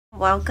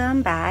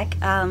Welcome back.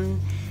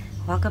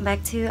 Welcome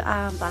back to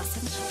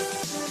Boston.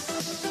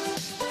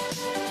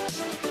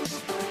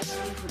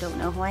 Who don't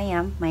know who I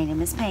am? My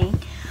name is Payne.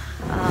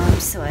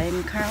 So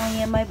I'm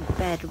currently in my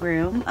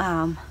bedroom.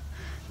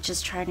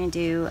 Just trying to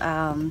do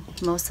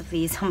most of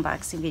these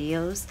unboxing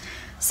videos.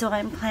 So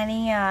I'm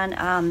planning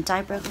on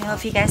diaper. I don't know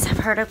if you guys have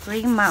heard of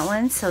Green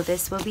Mountain. So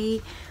this will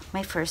be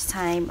my first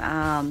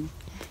time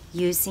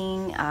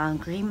using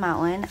Green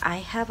Mountain. I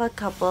have a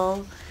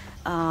couple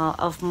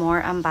of more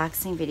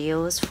unboxing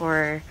videos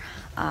for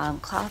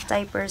cloth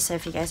diapers, so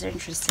if you guys are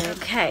interested.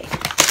 Okay,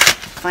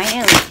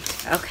 finally.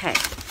 Okay,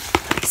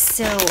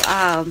 so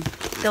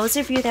those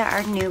of you that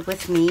are new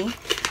with me,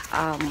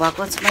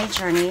 welcome to my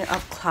journey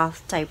of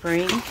cloth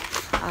diapering.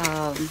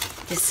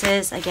 This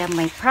is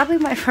again probably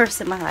my first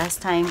and my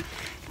last time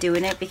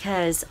doing it,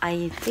 because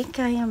I think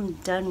I am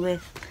done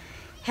with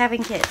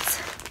having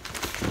kids.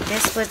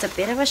 This was a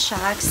bit of a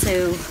shock,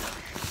 so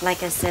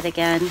like I said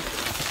again,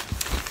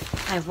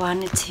 I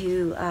wanted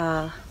to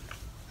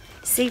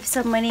save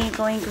some money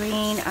going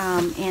green,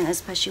 and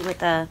especially with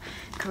the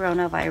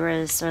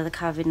coronavirus or the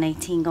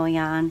COVID-19 going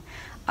on.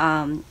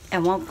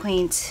 At one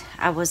point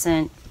I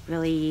wasn't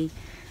really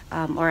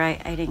or I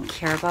didn't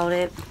care about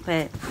it,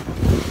 but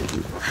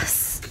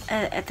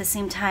at the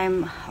same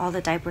time all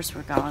the diapers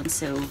were gone,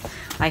 so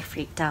I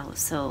freaked out.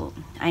 So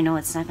I know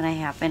it's not going to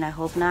happen. I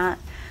hope not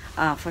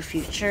for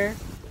future,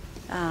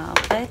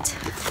 but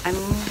I'm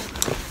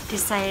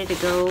decided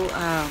to go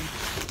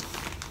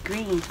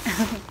green.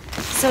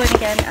 So and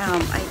again,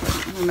 I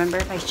don't remember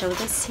if I showed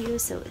this to you,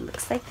 so it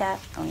looks like that.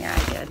 Oh yeah, I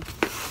did.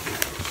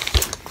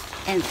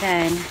 And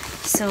then,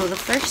 so the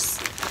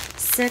first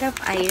set of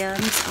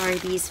items are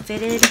these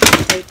fitted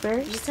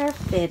diapers. These are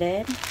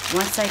fitted.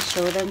 Once I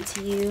show them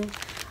to you,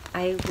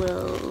 I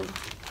will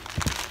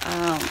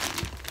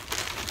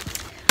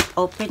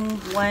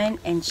open one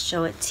and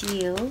show it to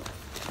you.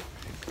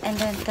 And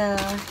then the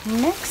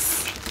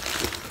next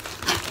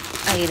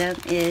item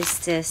is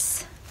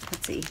this,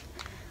 let's see,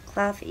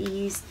 Cloth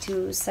Ease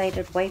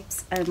two-sided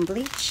wipes and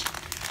bleach.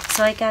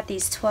 So I got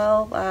these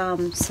 12,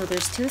 so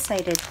there's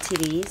two-sided to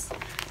these.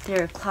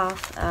 They're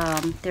cloth,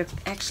 they're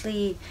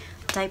actually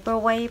diaper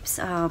wipes.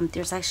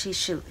 There's actually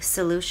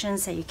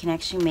solutions that you can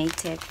actually make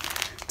to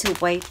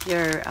wipe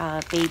your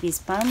baby's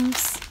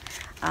bums,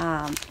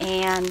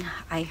 and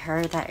I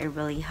heard that it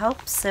really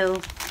helps,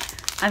 so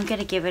I'm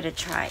gonna give it a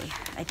try.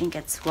 I think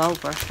it's well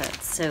worth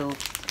it. So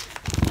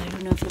I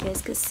don't know if you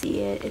guys could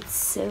see it. It's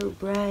so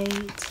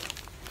bright.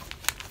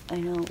 I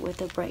know with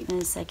the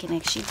brightness I can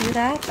actually do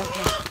that.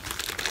 Okay,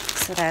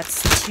 so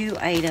that's 2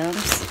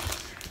 items.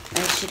 I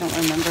actually don't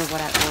remember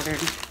what I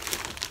ordered.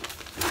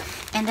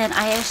 And then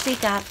I actually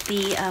got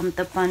the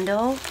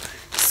bundle.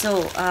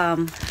 So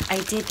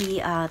I did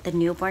the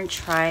newborn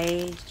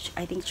tryout,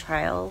 I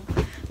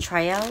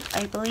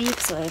believe.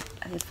 So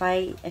if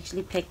I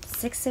actually picked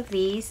 6 of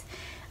these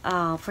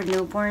for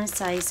newborn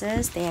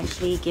sizes, they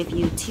actually give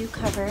you 2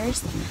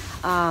 covers.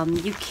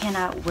 You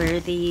cannot wear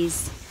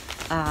these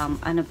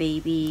on a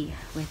baby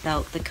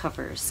without the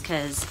covers,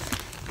 because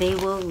they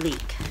will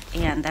leak,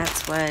 and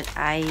that's what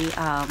I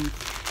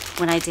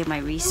when I did my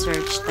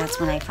research, that's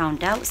when I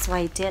found out. So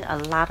I did a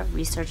lot of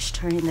research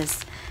during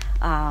this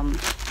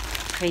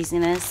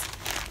craziness,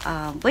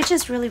 which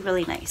is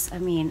really nice. I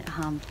mean,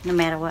 no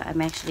matter what,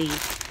 I'm actually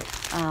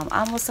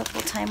almost a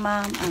full-time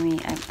mom. I mean,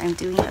 I'm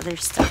doing other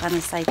stuff on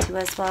the side too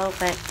as well,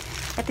 but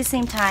at the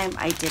same time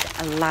I did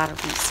a lot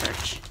of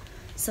research.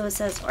 So it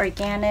says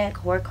organic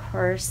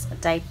workhorse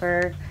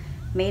diaper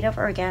made of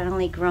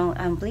organically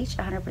grown bleach,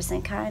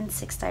 100% cotton,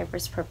 6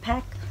 diapers per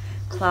pack,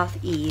 Cloth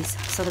Ease.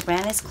 So the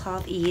brand is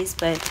Cloth Ease,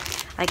 but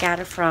I got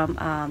it from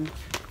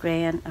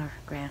Green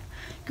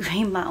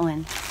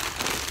Mountain.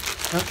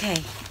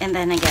 Okay, and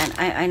then again,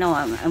 I know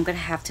I'm gonna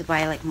have to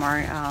buy like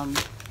more.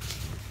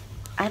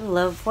 I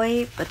love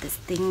white, but this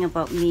thing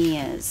about me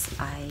is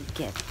I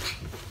get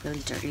really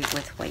dirty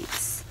with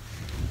whites.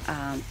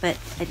 But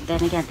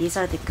then again, these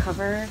are the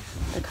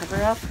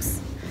cover-ups.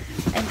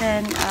 And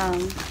then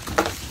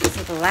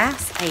so the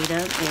last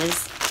item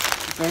is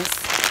this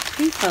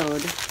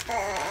pre-fold,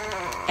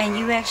 and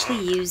you actually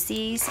use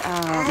these.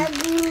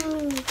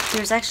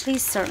 There's actually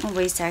certain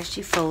ways to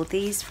actually fold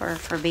these for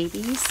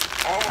babies.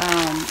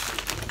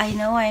 I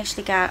know I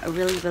actually got a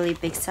really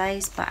big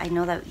size, but I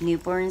know that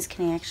newborns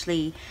can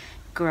actually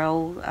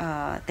grow.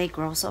 They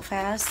grow so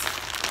fast.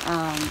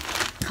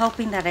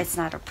 Hoping that it's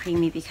not a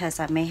preemie, because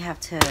I may have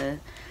to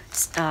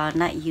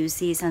not use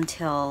these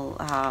until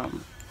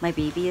my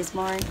baby is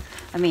born.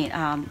 I mean,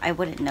 I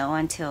wouldn't know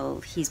until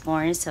he's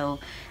born. So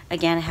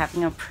again,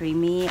 having a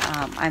preemie,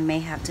 I may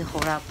have to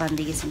hold up on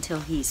these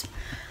until he's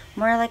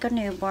more like a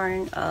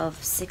newborn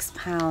of 6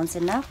 pounds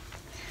enough.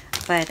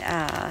 But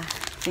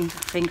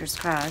fingers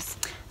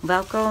crossed.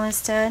 Velcro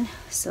instead.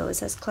 So it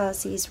says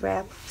Cloth Ease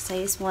wrap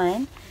size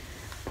 1.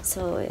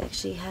 So it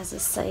actually has a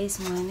size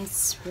 1.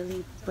 It's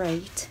really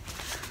bright.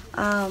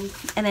 And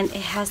then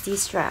it has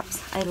these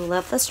straps. I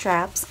love the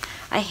straps.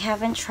 I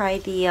haven't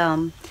tried the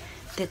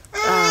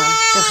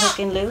hook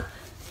and loop.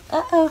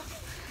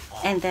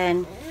 And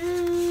then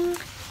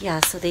yeah,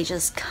 so they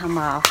just come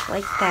off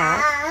like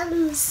that,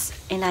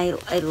 and I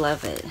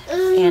love it.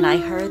 And I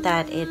heard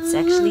that it's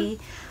actually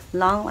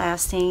long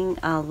lasting,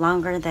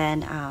 longer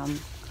than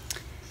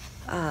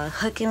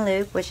hook and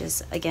loop, which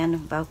is again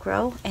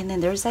Velcro. And then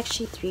there's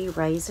actually 3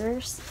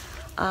 risers.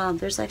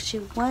 There's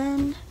actually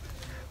one,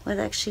 well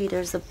actually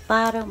there's the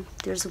bottom,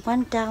 there's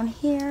one down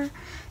here,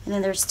 and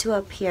then there's 2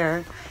 up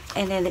here.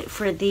 And then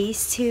for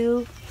these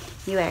 2,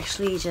 you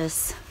actually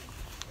just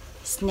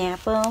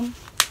snap them.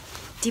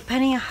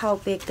 Depending on how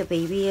big the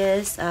baby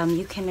is,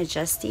 you can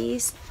adjust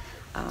these.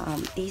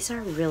 These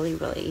are really,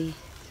 really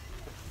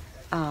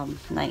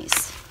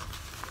nice.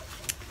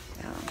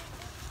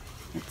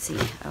 Let's see.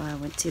 Oh, I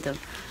went to the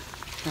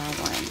wrong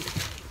one.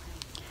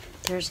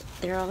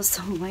 They're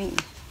also white.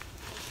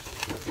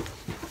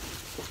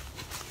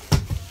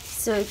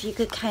 So if you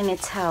could kind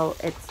of tell,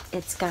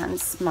 it's gotten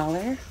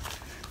smaller.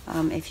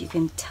 If you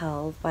can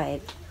tell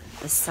by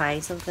the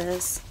size of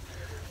this,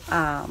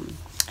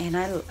 and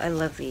I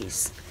love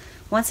these.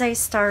 Once I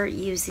start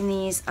using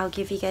these, I'll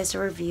give you guys a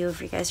review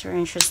if you guys are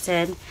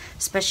interested,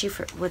 especially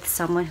with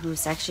someone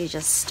who's actually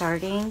just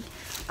starting,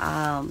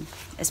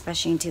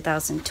 especially in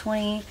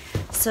 2020.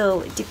 So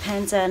it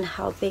depends on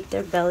how big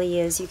their belly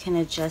is. You can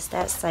adjust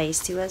that size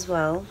too as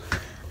well.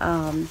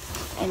 And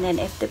then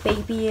if the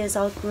baby is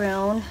all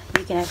grown,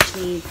 you can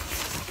actually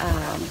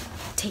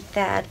take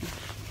that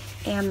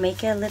and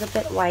make it a little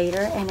bit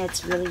wider, and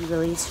it's really,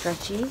 really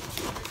stretchy.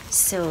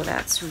 So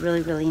that's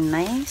really, really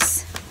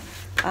nice.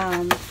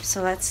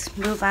 So let's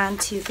move on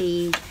to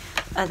the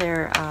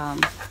other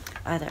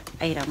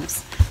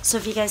items. So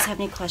if you guys have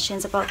any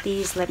questions about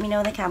these, let me know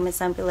in the comments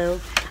down below.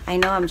 I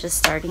know I'm just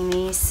starting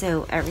these,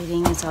 so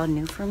everything is all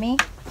new for me.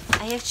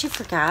 I actually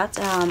forgot,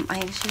 I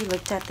actually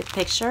looked at the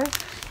picture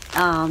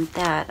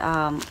that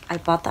I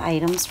bought the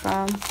items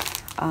from,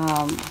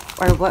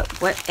 or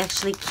what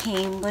actually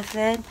came with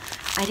it.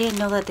 I didn't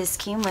know that this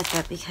came with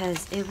it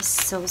because it was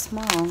so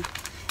small.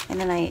 And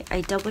then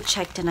I double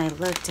checked and I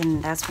looked,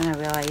 and that's when I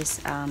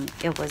realized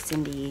it was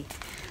in the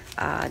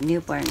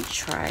newborn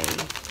try.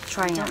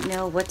 I don't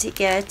know what to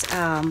get.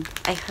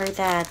 I heard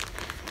that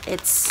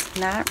it's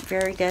not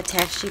very good to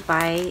actually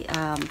buy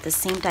the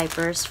same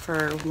diapers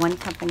for one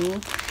company.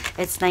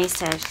 It's nice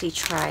to actually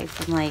try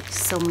from like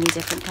so many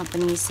different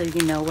companies so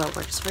you know what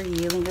works for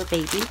you and your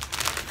baby.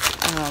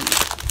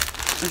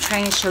 I'm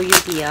trying to show you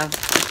the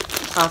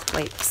cloth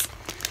wipes.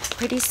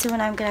 Pretty soon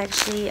I'm gonna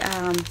actually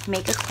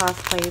make a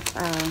cloth wipe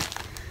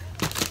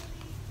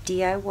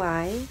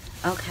DIY.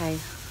 Okay,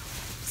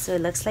 so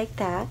it looks like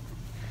that.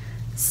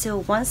 So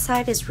one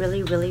side is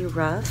really, really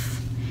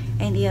rough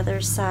and the other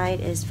side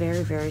is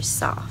very, very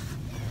soft.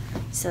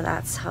 So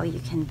that's how you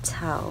can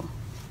tell.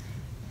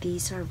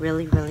 These are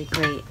really, really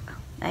great.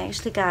 I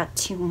actually got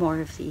 2 more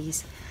of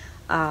these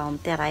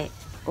that I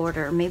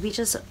ordered, maybe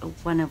just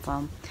one of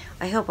them.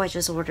 I hope I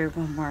just ordered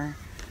 1 more,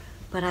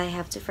 but I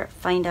have to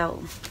find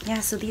out.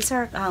 Yeah, so these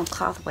are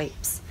cloth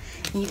wipes,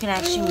 and you can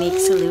actually make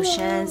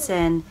solutions,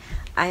 and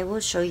I will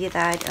show you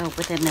that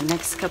within the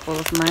next couple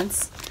of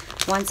months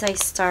once I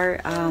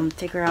start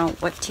figure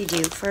out what to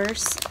do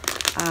first.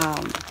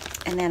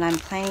 And then I'm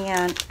planning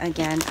on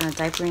again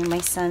diapering my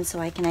son so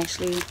I can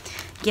actually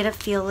get a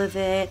feel of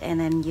it and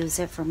then use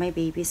it for my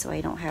baby so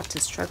I don't have to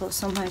struggle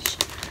so much.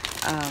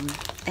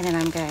 And then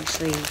I'm gonna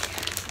actually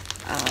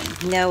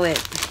know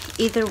it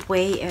either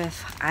way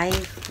if I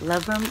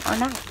love them or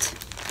not.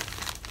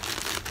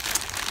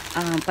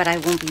 But I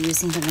won't be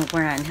using them to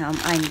wear on him.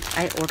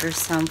 I ordered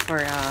some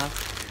for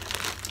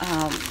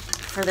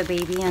the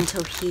baby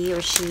until he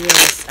or she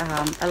is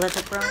a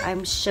little grown.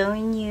 I'm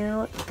showing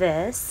you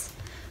this,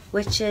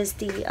 which is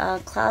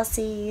the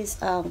Clausy's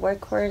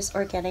Workhorse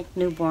Organic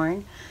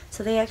Newborn.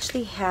 So they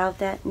actually have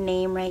that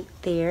name right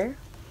there.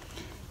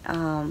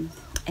 And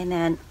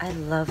then I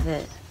love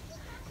it.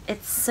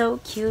 It's so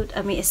cute.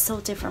 I mean, it's so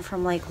different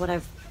from like what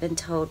I've been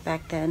told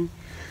back then.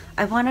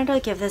 I wanted to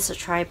give this a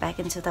try back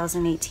in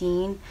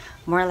 2018,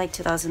 more like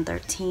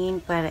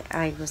 2013, but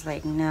I was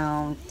like,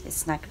 no,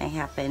 it's not gonna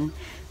happen.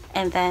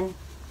 And then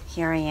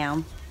here I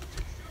am.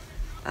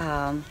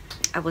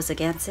 I was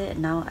against it,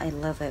 and now I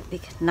love it.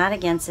 Because not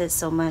against it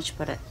so much,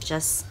 but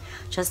just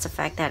the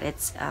fact that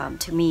it's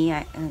to me,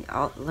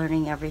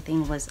 learning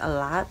everything was a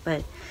lot.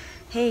 But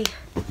hey,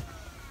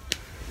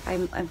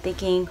 I'm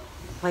thinking,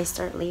 why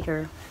start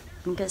later?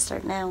 I'm gonna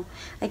start now.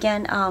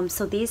 Again,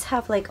 so these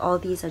have like all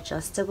these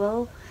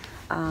adjustable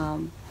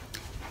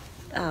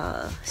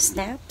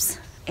snaps,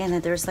 and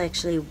then there's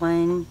actually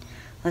one,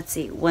 let's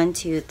see, 1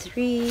 2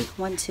 3,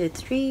 1 2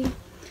 3.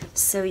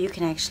 So you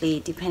can actually,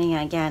 depending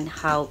on again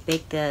how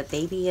big the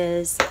baby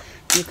is,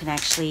 you can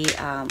actually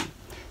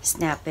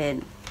snap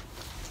in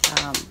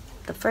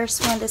the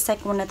first one, the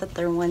second one, or the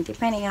third one,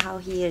 depending on how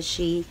he or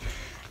she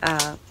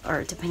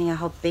or depending on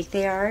how big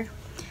they are.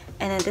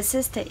 And then this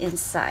is the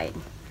inside.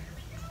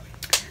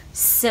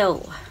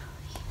 So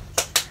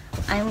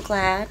I'm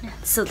glad.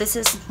 So this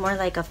is more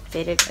like a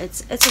fitted,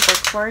 it's a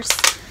workhorse,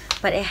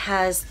 but it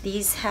has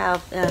these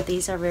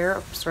are very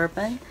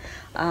absorbent.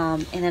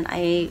 And then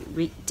I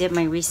did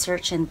my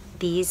research, and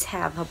these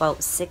have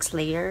about 6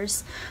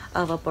 layers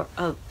of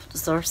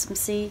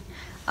absorbency.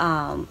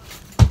 And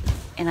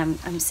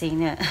I'm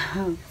saying it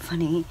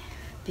funny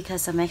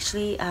because I'm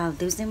actually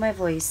losing my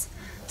voice.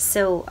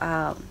 So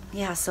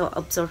yeah, so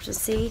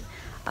absorbency.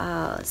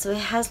 So it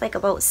has like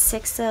about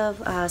 6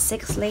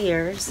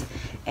 layers,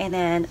 and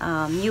then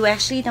you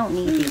actually don't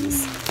need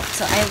these.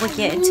 So I will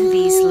get into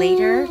these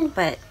later,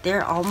 but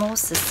they're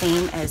almost the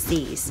same as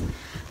these.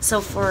 So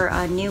for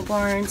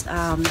newborns,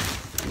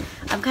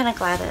 I'm kind of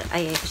glad that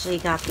I actually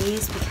got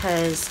these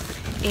because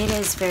it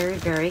is very,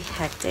 very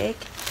hectic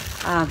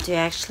to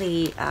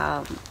actually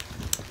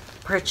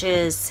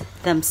purchase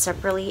them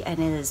separately, and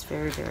it is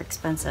very, very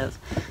expensive.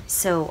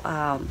 So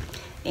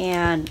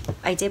and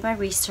I did my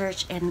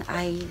research, and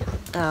I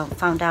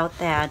found out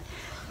that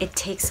it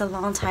takes a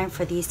long time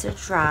for these to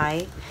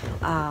dry.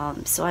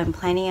 So I'm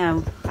planning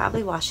on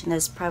probably washing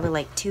this probably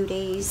like 2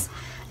 days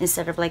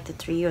instead of like the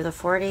 3 or the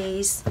 4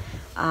 days.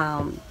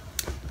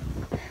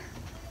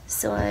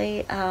 So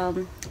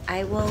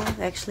I will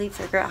actually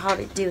figure out how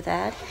to do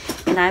that,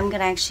 and I'm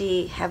gonna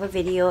actually have a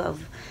video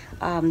of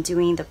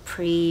doing the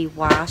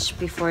pre-wash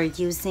before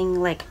using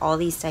like all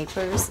these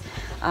diapers.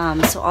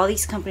 So all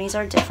these companies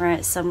are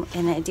different,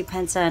 and it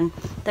depends on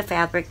the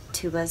fabric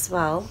too as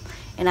well,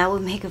 and I will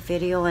make a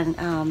video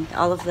on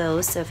all of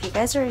those. So if you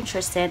guys are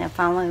interested in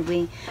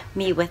following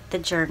me with the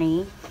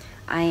journey,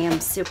 I am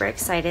super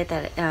excited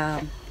that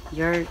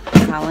you're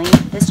following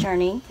this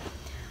journey.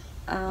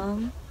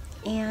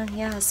 And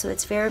yeah, so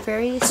it's very,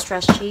 very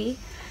stretchy,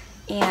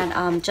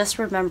 and just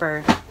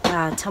remember,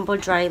 tumble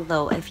dry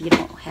low if you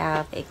don't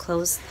have a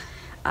clothes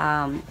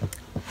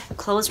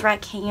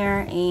rack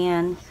hanger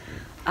and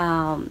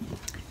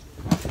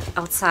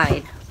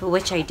outside, but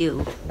which I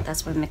do.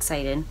 That's why I'm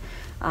excited.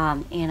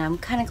 And I'm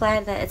kind of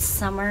glad that it's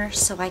summer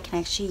so I can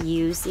actually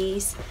use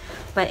these.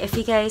 But if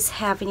you guys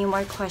have any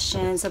more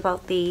questions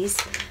about these,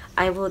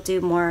 I will do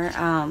more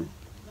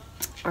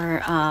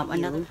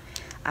another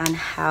on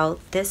how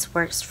this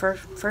works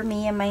for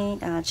me and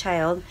my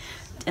child,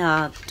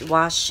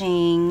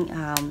 washing,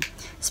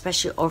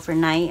 especially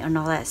overnight and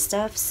all that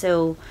stuff.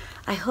 So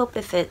I hope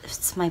if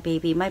it's my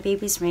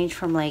babies range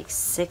from like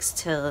 6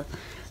 to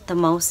the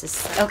most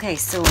is okay.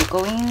 So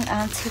going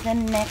on to the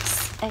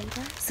next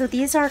item. So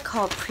these are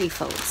called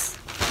pre-folds.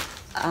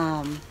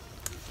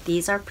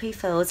 These are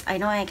pre-folds. I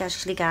know I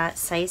actually got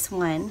size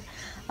 1,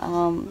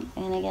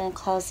 and again,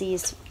 calls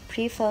these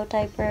pre-fold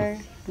diaper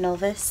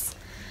novice.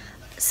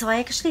 So I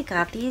actually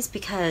got these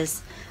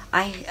because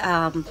I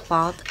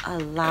bought a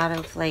lot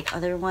of like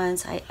other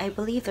ones. I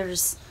believe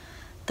there's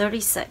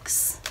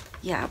 36.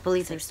 Yeah, I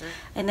believe there's,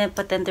 and then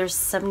but then there's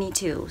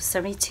 72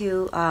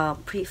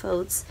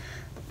 pre-folds.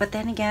 But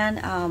then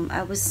again,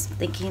 I was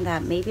thinking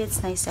that maybe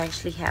it's nice to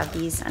actually have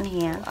these on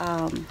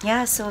hand.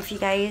 Yeah, so if you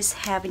guys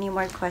have any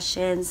more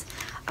questions,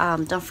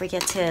 don't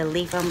forget to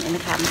leave them in the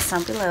comments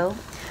down below.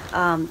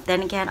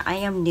 Then again, I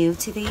am new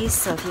to these,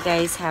 so if you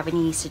guys have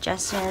any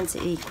suggestions,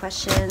 any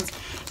questions,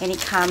 any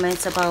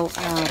comments about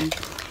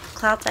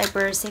cloth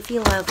diapers, if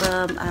you love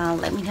them,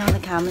 let me know in the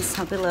comments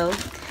down below,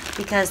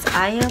 because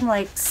I am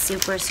like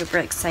super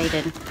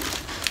excited.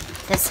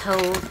 This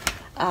whole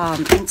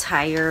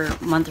entire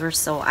month or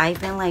so,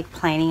 I've been like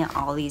planning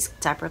all these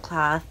diaper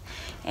cloth,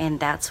 and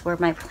that's where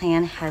my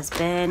plan has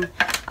been.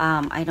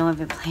 I don't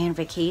even plan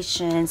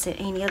vacations and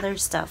any other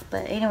stuff,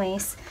 but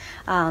anyways,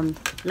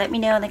 let me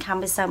know in the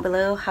comments down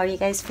below how you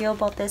guys feel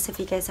about this, if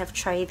you guys have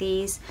tried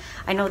these.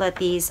 I know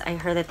that I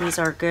heard that these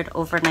are good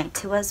overnight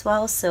too as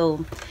well,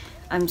 so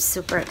I'm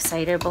super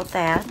excited about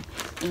that.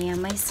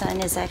 And my son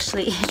is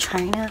actually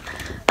trying to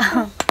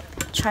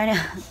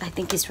I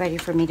think he's ready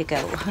for me to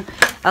go.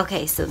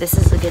 Okay, so this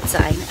is a good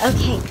sign.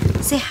 Okay,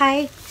 say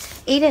hi.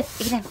 Aiden,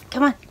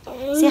 come on,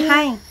 say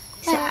hi.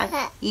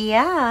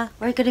 Yeah,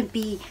 we're gonna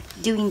be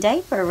doing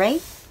diaper,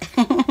 right?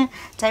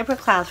 Diaper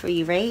cloth for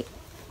you, right?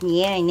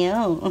 Yeah, I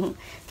know.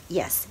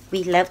 Yes,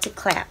 we love to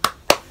clap.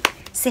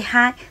 Say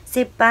hi,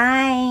 say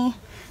bye.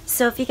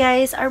 So if you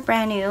guys are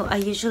brand new, I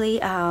usually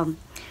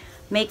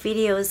make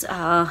videos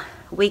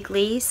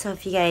weekly. So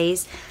if you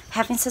guys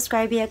haven't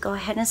subscribed yet, go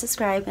ahead and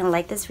subscribe and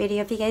like this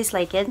video if you guys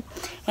like it.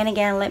 And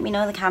again, let me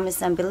know in the comments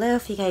down below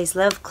if you guys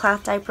love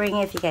cloth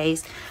diapering, if you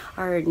guys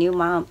are a new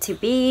mom to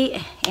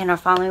be and are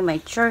following my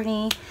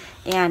journey,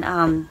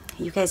 and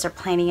you guys are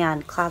planning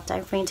on cloth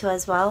diapering too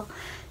as well.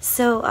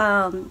 So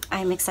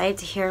I'm excited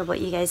to hear what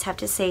you guys have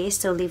to say,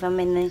 so leave them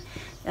in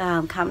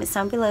the comments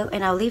down below,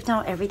 and I'll leave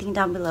down everything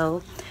down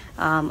below,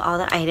 all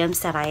the items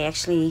that I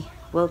actually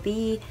will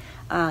be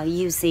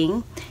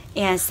using.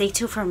 And stay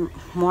tuned for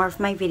more of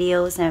my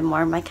videos and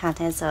more of my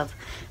contents of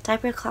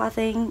diaper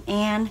clothing,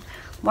 and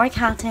more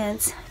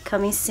contents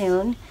coming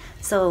soon.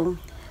 So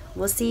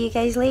we'll see you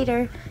guys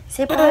later.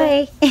 Say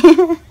bye.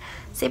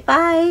 Say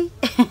bye.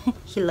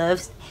 He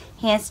loves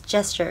hands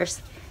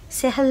gestures.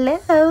 Say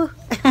hello.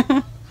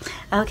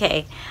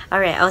 Okay, all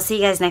right, I'll see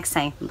you guys next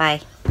time.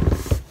 Bye.